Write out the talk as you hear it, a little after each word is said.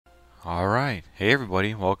Alright, hey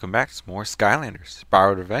everybody, welcome back to some more Skylanders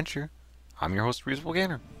Spyro Adventure. I'm your host, Reasonable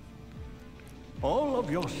Gainer. All of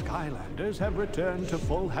your Skylanders have returned to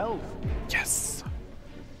full health. Yes!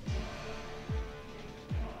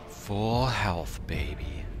 Full health,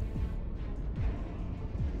 baby.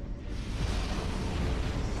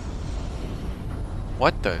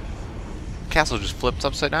 What the? Castle just flipped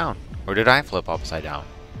upside down. Or did I flip upside down?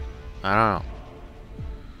 I don't know.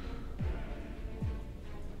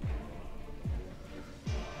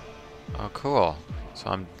 Oh, cool.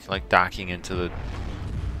 So I'm like docking into the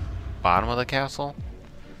bottom of the castle,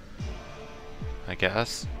 I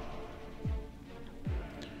guess.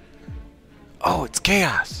 Oh, it's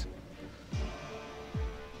Kaos!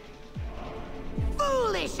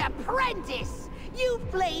 Foolish apprentice! You've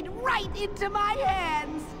played right into my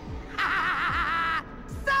hands!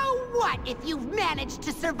 So what if you've managed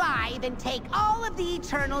to survive and take all of the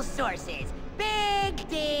eternal sources? Big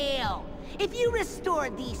deal! If you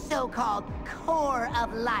restored the so-called core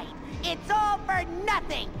of light, it's all for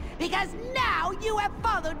nothing! Because now you have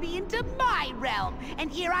followed me into my realm, and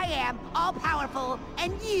here I am, all-powerful,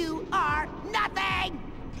 and you are nothing!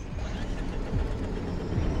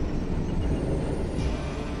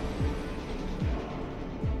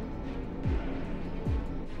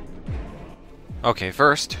 Okay,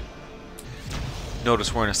 first,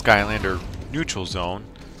 notice we're in a Skylander neutral zone,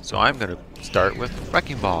 so I'm going to start with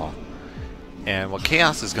Wrecking Ball. And what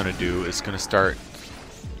Kaos is going to do is going to start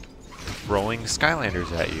throwing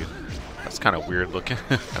Skylanders at you. That's kind of weird looking.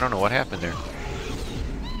 I don't know what happened there.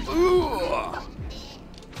 Ooh.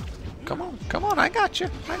 Come on, I got you.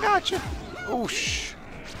 Oosh.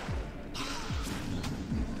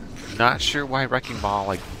 Not sure why Wrecking Ball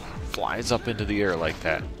like flies up into the air like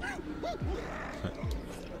that.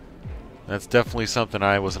 That's definitely something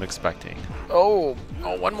I wasn't expecting. Oh,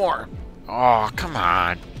 one more. Oh, come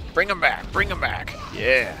on. Bring him back.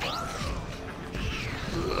 Yeah.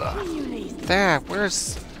 Ugh. There,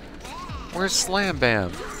 where's Slam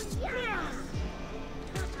Bam?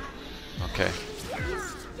 Okay.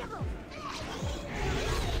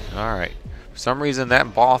 Alright. For some reason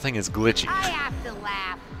that ball thing is glitchy. I have to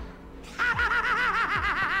laugh.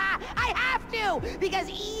 I have to! Because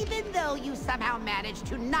even though you somehow managed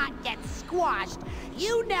to not get squashed,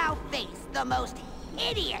 you now face the most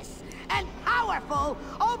hideous and powerful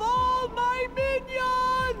of all my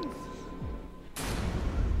minions!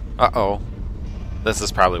 Uh-oh. This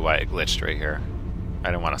is probably why it glitched right here. I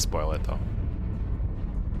didn't want to spoil it, though.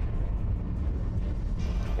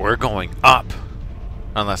 We're going up.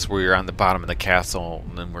 Unless we're on the bottom of the castle,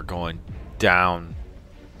 and then we're going down.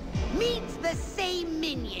 Meet the same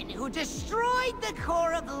minion who destroyed the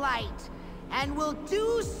core of light, and will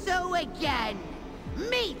do so again.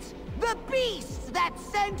 Meet the beast that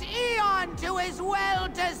sent Eon to his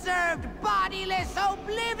well-deserved bodiless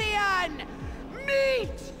oblivion!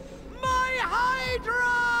 Meet my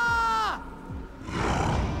Hydra!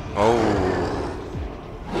 Oh.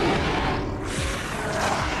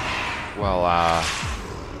 Well,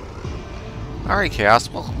 alright, Chaos.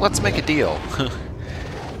 Well, let's make a deal.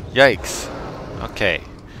 Yikes. Okay.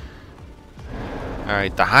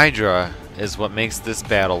 Alright, the Hydra is what makes this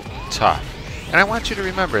battle tough. And I want you to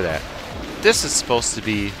remember that. This is supposed to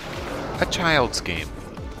be a child's game.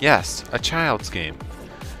 Yes, a child's game.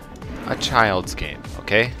 A child's game,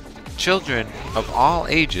 okay? Children of all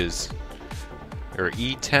ages, or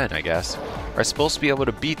E10 I guess, are supposed to be able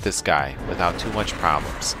to beat this guy without too much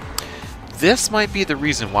problems. This might be the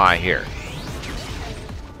reason why here.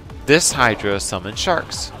 This Hydra summons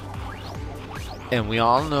sharks. And we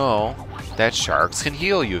all know that sharks can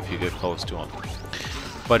heal you if you get close to them.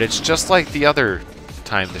 But it's just like the other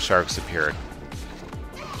time the sharks appeared.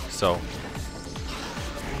 So,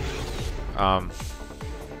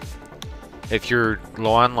 if you're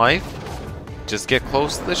low on life, just get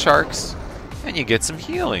close to the sharks and you get some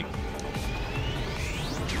healing.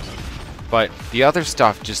 But the other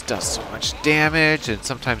stuff just does so much damage, and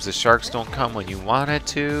sometimes the sharks don't come when you want it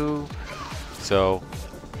to. So,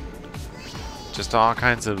 just all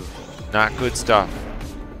kinds of not good stuff.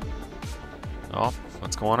 Oh,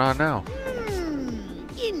 what's going on now?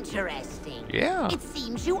 Interesting. Yeah. It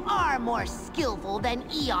seems you are more skillful than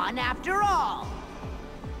Eon after all.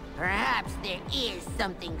 Perhaps there is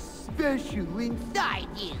something special inside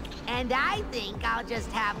you. And I think I'll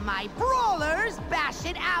just have my brawlers bash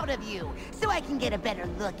it out of you, so I can get a better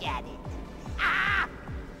look at it. Ah!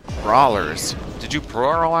 Brawlers. Did you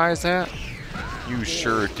pluralize that? You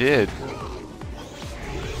sure did.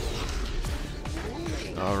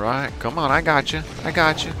 Alright, come on, I got you.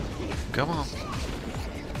 Come on.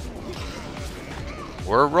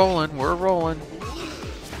 We're rolling.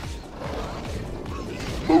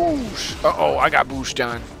 Boosh. Uh-oh, I got booshed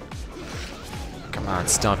on. Come on,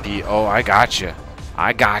 Stumpy. Oh, I got you.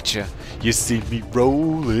 I got you. You see me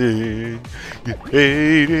rolling. You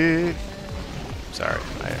hate it. Sorry.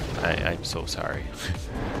 I'm so sorry.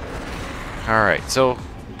 Alright, so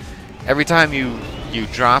every time you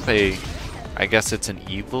drop a, I guess it's an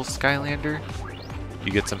evil Skylander,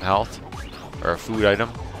 you get some health or a food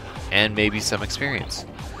item and maybe some experience.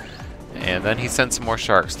 And then he sends some more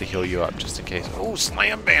sharks to heal you up just in case. Oh,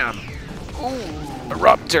 slam bam! Oh,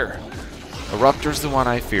 Eruptor! Eruptor's the one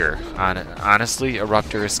I fear. Honestly,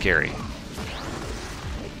 Eruptor is scary.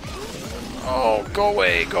 Oh, go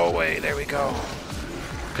away, go away. There we go.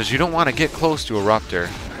 Because you don't want to get close to Eruptor.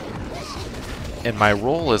 And my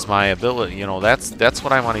role is my ability. You know, that's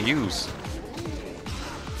what I want to use.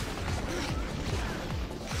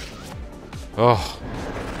 Oh,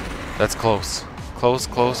 that's close. Close,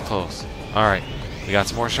 close, close. Alright, we got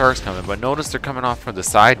some more sharks coming. But notice they're coming off from the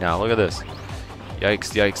side now. Look at this.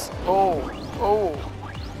 Yikes, yikes. Oh, oh.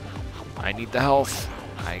 I need the health.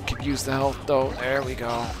 I could use the health, though. There we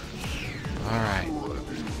go. Alright.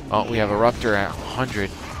 Oh, we have Eruptor at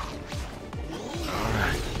 100.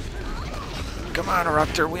 Alright. Come on,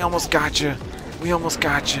 Eruptor. We almost got you. We almost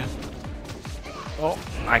got you. Oh,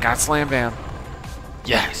 I got Slam Bam.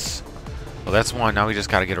 Yes. Well, that's one. Now we just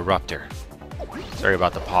got to get Eruptor. Sorry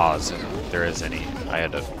about the pause, if there is any. I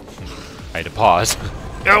had to pause.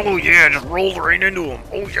 Oh yeah, just rolled right into him.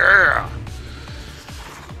 Oh yeah.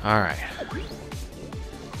 All right.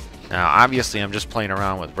 Now, obviously, I'm just playing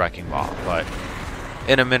around with Wrecking Ball, but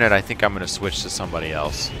in a minute, I think I'm going to switch to somebody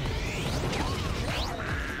else.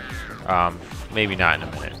 Maybe not in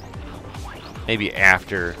a minute. Maybe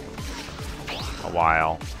after a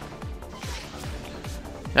while.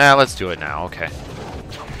 Nah, let's do it now. Okay.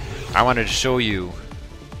 I wanted to show you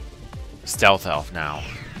Stealth Elf now.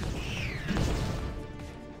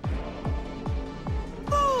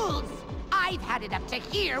 Fools! I've had it up to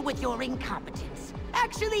here with your incompetence.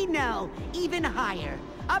 Actually, no, even higher.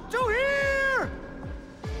 Up to here!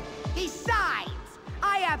 Besides,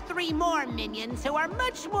 I have 3 more minions who are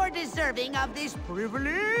much more deserving of this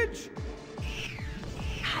privilege.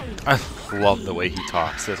 I love the way he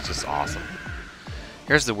talks. That's just awesome.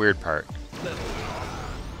 Here's the weird part.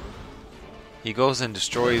 He goes and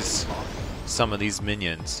destroys some of these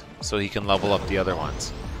minions so he can level up the other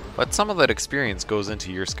ones. But some of that experience goes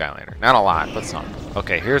into your Skylander. Not a lot, but some.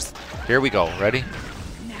 Okay, here we go. Ready?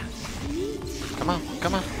 Come on,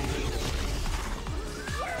 come on.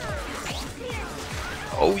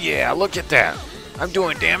 Oh yeah, look at that. I'm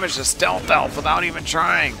doing damage to Stealth Elf without even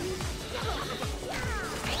trying.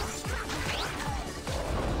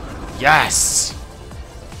 Yes!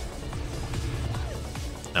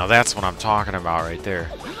 Now that's what I'm talking about right there.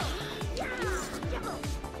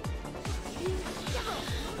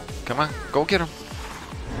 Come on, go get him.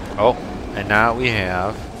 Oh, and now we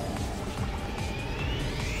have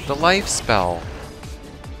the life spell.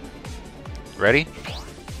 Ready?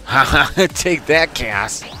 Haha, take that,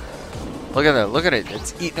 Kaos. Look at it, look at it.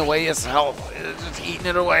 It's eating away his health. It's just eating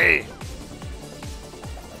it away.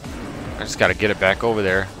 I just gotta get it back over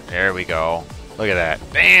there. There we go. Look at that.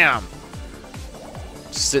 Bam!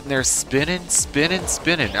 Sitting there spinning, spinning,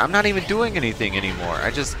 spinning. I'm not even doing anything anymore.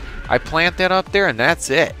 I plant that up there and that's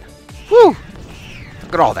it. Woo!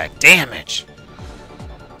 Look at all that damage.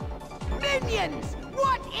 Minions!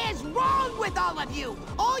 What is wrong with all of you?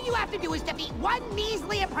 All you have to do is defeat one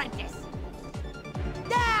measly apprentice.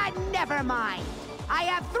 Ah, never mind. I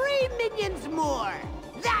have 3 minions more.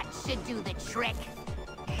 That should do the trick.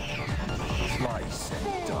 Slice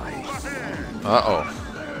and dice. Uh-oh.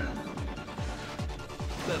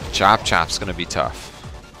 Chop Chop's gonna be tough.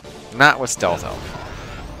 Not with Stealth Elf.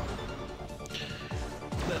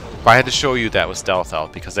 But I had to show you that with Stealth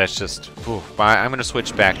Elf because that's just... Whew. But I'm gonna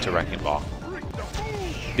switch back to Wrecking Ball.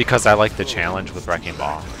 Because I like the challenge with Wrecking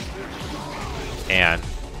Ball. And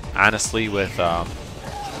honestly with...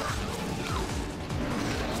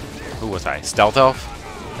 who was I? Stealth Elf?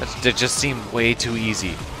 That just seemed way too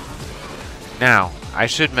easy. Now, I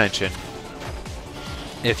should mention,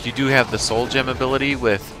 if you do have the Soul Gem ability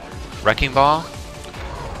with Wrecking Ball,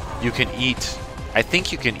 you can eat, I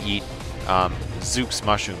think you can eat Zook's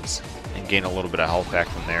mushrooms and gain a little bit of health back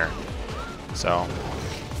from there. So,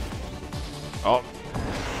 oh,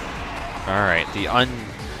 alright, the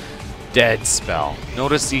Undead spell.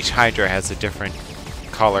 Notice each Hydra has a different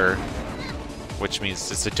color, which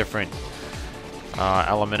means it's a different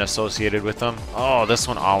element associated with them. Oh, this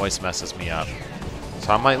one always messes me up.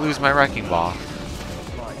 So I might lose my Wrecking Ball.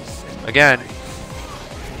 Again.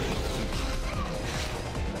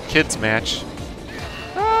 Kids match.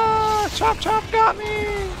 Ah, Chop Chop got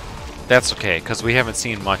me! That's okay, because we haven't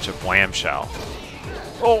seen much of Wham Shell.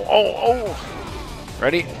 Oh, oh, oh!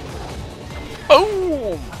 Ready?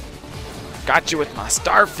 Boom! Got you with my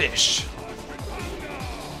starfish!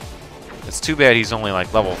 It's too bad he's only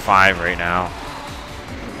like level 5 right now.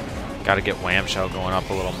 Gotta get Wham Shell going up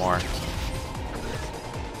a little more.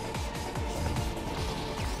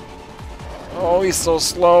 Oh, he's so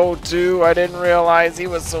slow too. I didn't realize he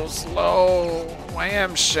was so slow.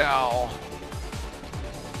 Wham Shell.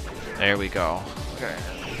 There we go. Okay.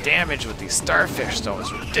 Damage with these starfish though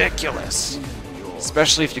is ridiculous.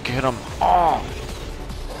 Especially if you can hit them all.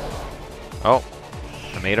 Oh,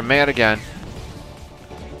 I made him mad again.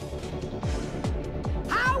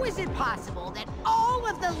 How is it possible that all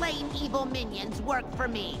of the lame evil minions work for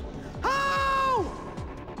me? Oh!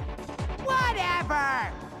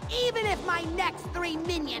 Whatever! Even if my next 3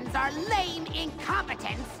 minions are lame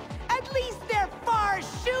incompetents, at least they're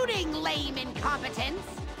far-shooting lame incompetents.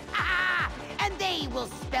 Ah! And they will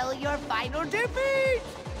spell your final defeat!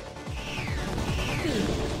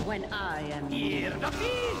 When I am here.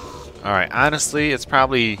 Alright, honestly, it's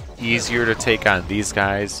probably easier to take on these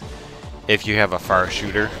guys if you have a far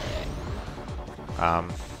shooter.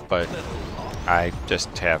 But I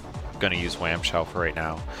just have gonna use Wham Shell for right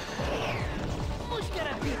now.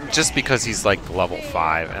 Just because he's like level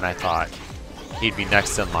 5 and I thought he'd be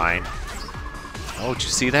next in line. Oh, did you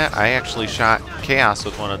see that? I actually shot Kaos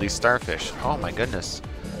with one of these starfish. Oh my goodness.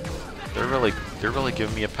 They're really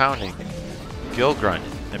giving me a pounding. Gill Grunt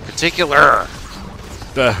in particular.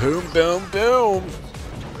 The boom boom boom.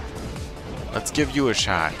 Let's give you a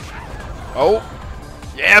shot. Oh.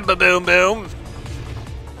 Yeah, ba-boom boom.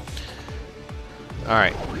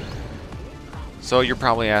 Alright. So you're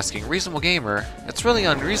probably asking, Reasonable Gamer, it's really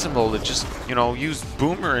unreasonable to just, you know, use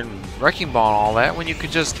Boomer and Wrecking Ball and all that when you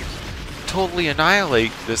could just totally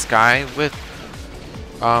annihilate this guy with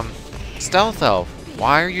Stealth Elf.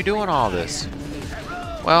 Why are you doing all this?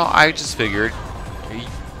 Well, I just figured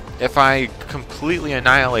if I completely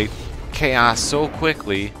annihilate Kaos so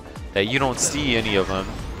quickly that you don't see any of them,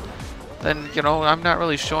 then, you know, I'm not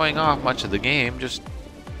really showing off much of the game. Just,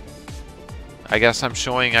 I guess I'm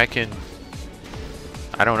showing I can...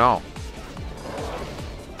 I don't know.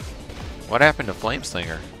 What happened to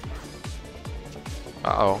Flameslinger?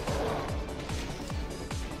 Uh-oh.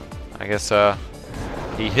 I guess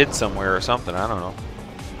he hid somewhere or something. I don't know.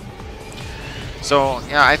 So,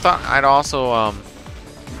 yeah, I thought I'd also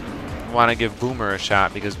want to give Boomer a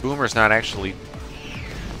shot because Boomer's not actually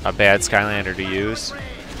a bad Skylander to use.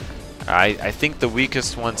 I think the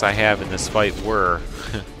weakest ones I have in this fight were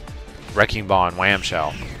Wrecking Ball and Wham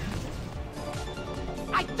Shell.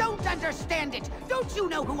 I don't understand it! Don't you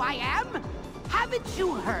know who I am? Haven't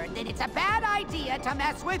you heard that it's a bad idea to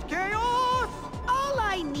mess with Kaos? All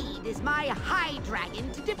I need is my High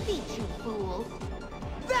Dragon to defeat you, fool.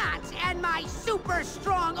 That and my super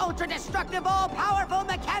strong, ultra-destructive, all-powerful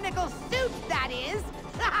mechanical suit, that is!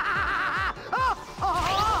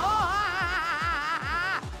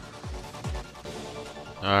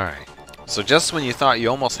 Alright. So just when you thought you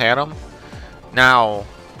almost had him, now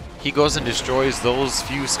he goes and destroys those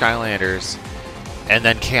few Skylanders, and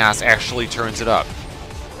then Kaos actually turns it up.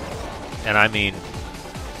 And I mean,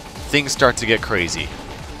 things start to get crazy.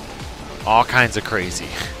 All kinds of crazy.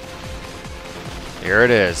 Here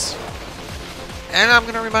it is. And I'm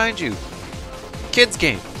gonna remind you, kids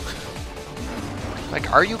game.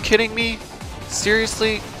 Like, are you kidding me?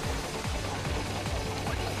 Seriously?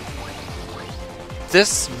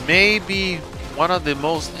 This may be one of the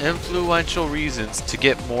most influential reasons to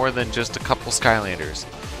get more than just a couple Skylanders.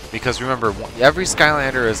 Because remember, every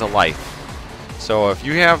Skylander is a life. So if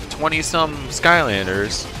you have 20-some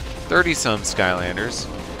Skylanders, 30-some Skylanders,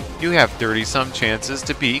 you have 30-some chances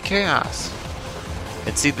to beat Kaos.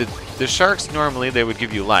 And see, the sharks normally they would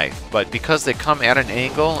give you life, but because they come at an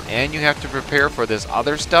angle and you have to prepare for this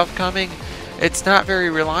other stuff coming, it's not very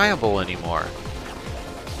reliable anymore.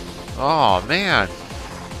 Oh man.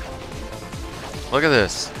 Look at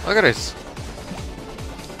this. Look at this.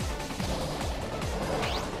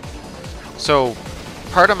 So,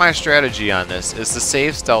 part of my strategy on this is to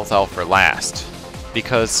save Stealth Elf for last.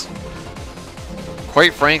 Because,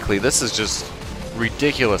 quite frankly, this is just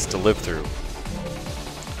ridiculous to live through.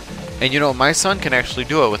 And you know, my son can actually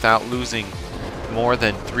do it without losing more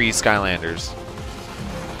than 3 Skylanders.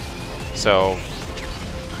 So,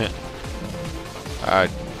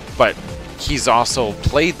 but he's also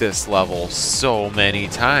played this level so many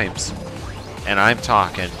times. And I'm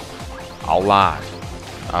talking a lot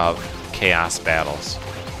of Kaos battles.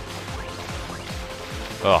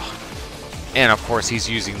 Ugh. And of course, he's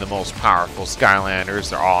using the most powerful Skylanders.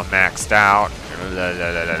 They're all maxed out.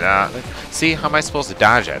 See, how am I supposed to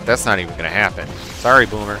dodge that? That's not even going to happen. Sorry,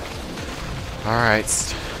 Boomer. Alright,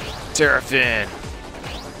 Terrafin.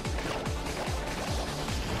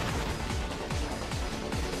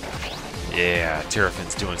 Yeah,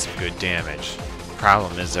 Terrafin's doing some good damage.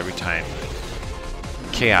 Problem is, every time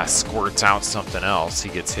Kaos squirts out something else, he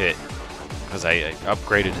gets hit. Because I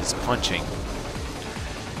upgraded his punching.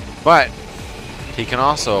 But he can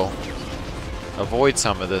also avoid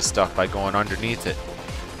some of this stuff by going underneath it.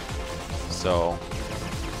 So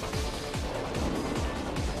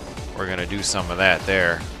we're gonna do some of that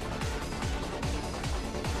there.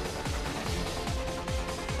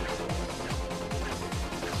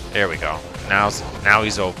 There we go. Now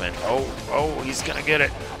he's open. Oh, he's gonna get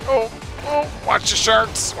it. Oh, watch the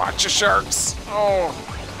sharks. Watch the sharks. Oh.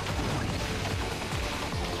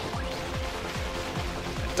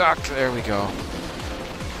 Duck, there we go.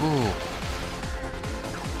 Ooh.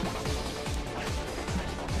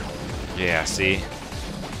 Yeah, see?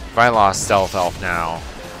 If I lost Stealth Elf now,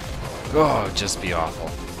 oh, it'd just be awful.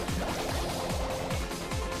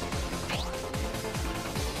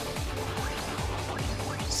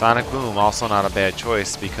 Sonic Boom, also not a bad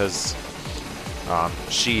choice because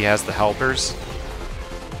she has the helpers.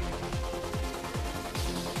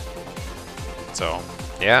 So,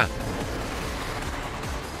 yeah.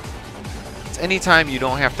 Anytime you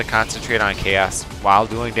don't have to concentrate on Kaos while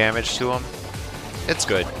doing damage to him, it's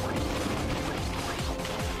good.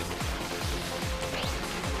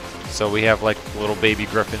 So we have like little baby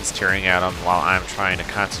griffins tearing at him while I'm trying to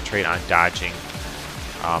concentrate on dodging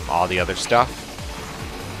all the other stuff.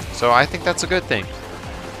 So I think that's a good thing.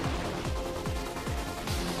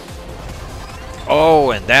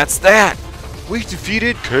 Oh, and that's that! We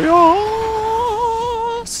defeated Kaos!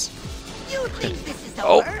 You think this is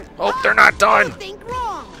over? Oh, they're not done! You think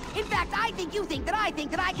wrong! In fact, I think you think that I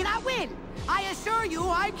cannot win! I assure you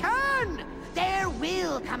I can! There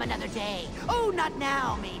will come another day. Oh, not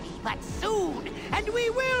now, maybe, but soon. And we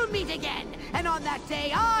will meet again. And on that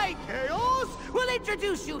day, I, Kaos, will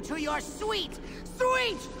introduce you to your sweet,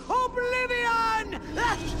 sweet oblivion!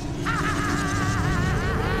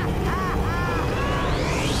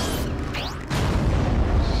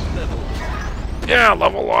 Yeah,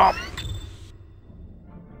 level up!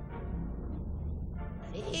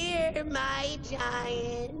 Fear my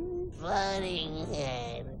giant floating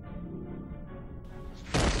head.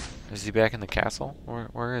 Is he back in the castle?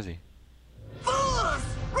 Where is he? Fools!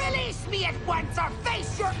 Release me at once or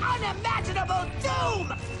face your unimaginable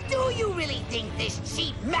doom! Do you really think this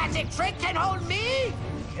cheap magic trick can hold me?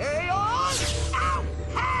 Kaos! Ow!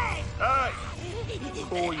 Hey! Hey!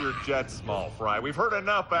 Cool your jets, small fry. We've heard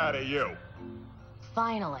enough out of you.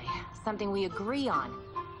 Finally, something we agree on.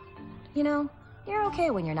 You know, you're okay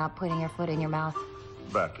when you're not putting your foot in your mouth.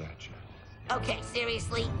 Back at you. Okay,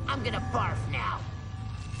 seriously, I'm gonna barf now.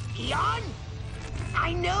 Eon?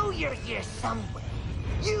 I know you're here somewhere.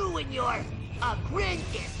 You and your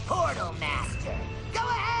apprentice portal master. Go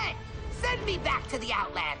ahead! Send me back to the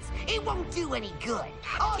Outlands. It won't do any good.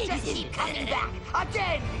 I'll just keep coming back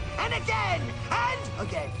again and again and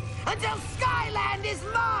again until Skyland is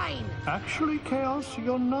mine! Actually, Kaos,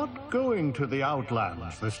 you're not going to the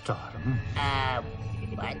Outlands this time.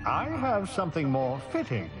 What? I have something more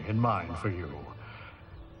fitting in mind for you.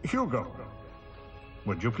 Hugo,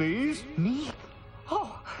 would you please? Me?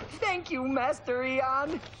 Oh, thank you, Master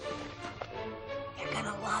Eon. You're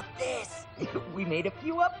gonna love this. We made a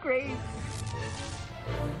few upgrades.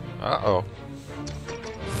 Uh-oh.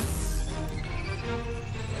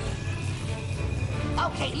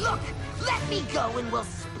 Okay, look! Let me go and we'll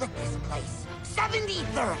split this place.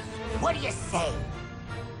 70-30. What do you say?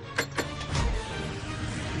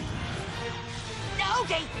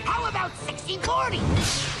 Okay, how about 60-40?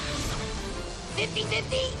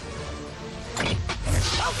 50-50?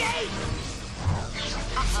 Okay!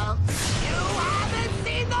 Uh-oh. You haven't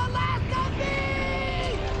seen the last of me!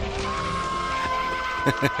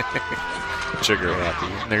 Trigger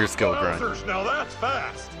happy. There's skill grunt. Wowzers, now that's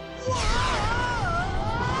fast.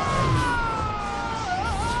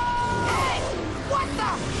 Hey! What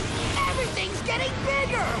the? Everything's getting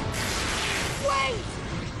bigger! Wait!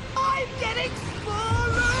 I'm getting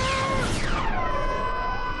smaller!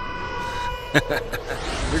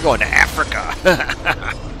 We're going to Africa.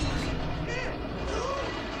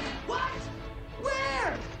 What?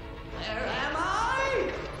 Where? Where am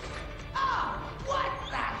I? Ah! What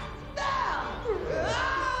the hell?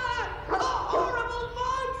 Ah! A horrible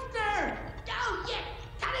monster! Oh, yeah!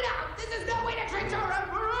 Cut it out! This is no way to treat your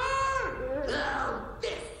emperor! Oh,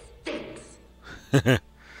 this stinks!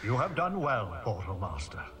 You have done well, Portal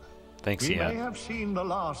Master. Thanks, We may Ian. have seen the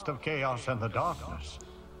last of Chaos and the darkness,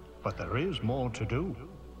 but there is more to do.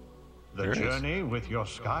 The There is. journey with your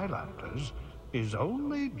Skylanders is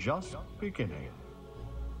only just beginning.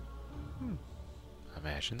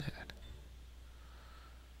 Imagine that.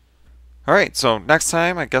 Alright, so next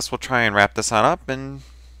time I guess we'll try and wrap this on up and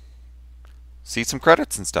see some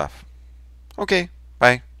credits and stuff. Okay,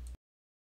 bye.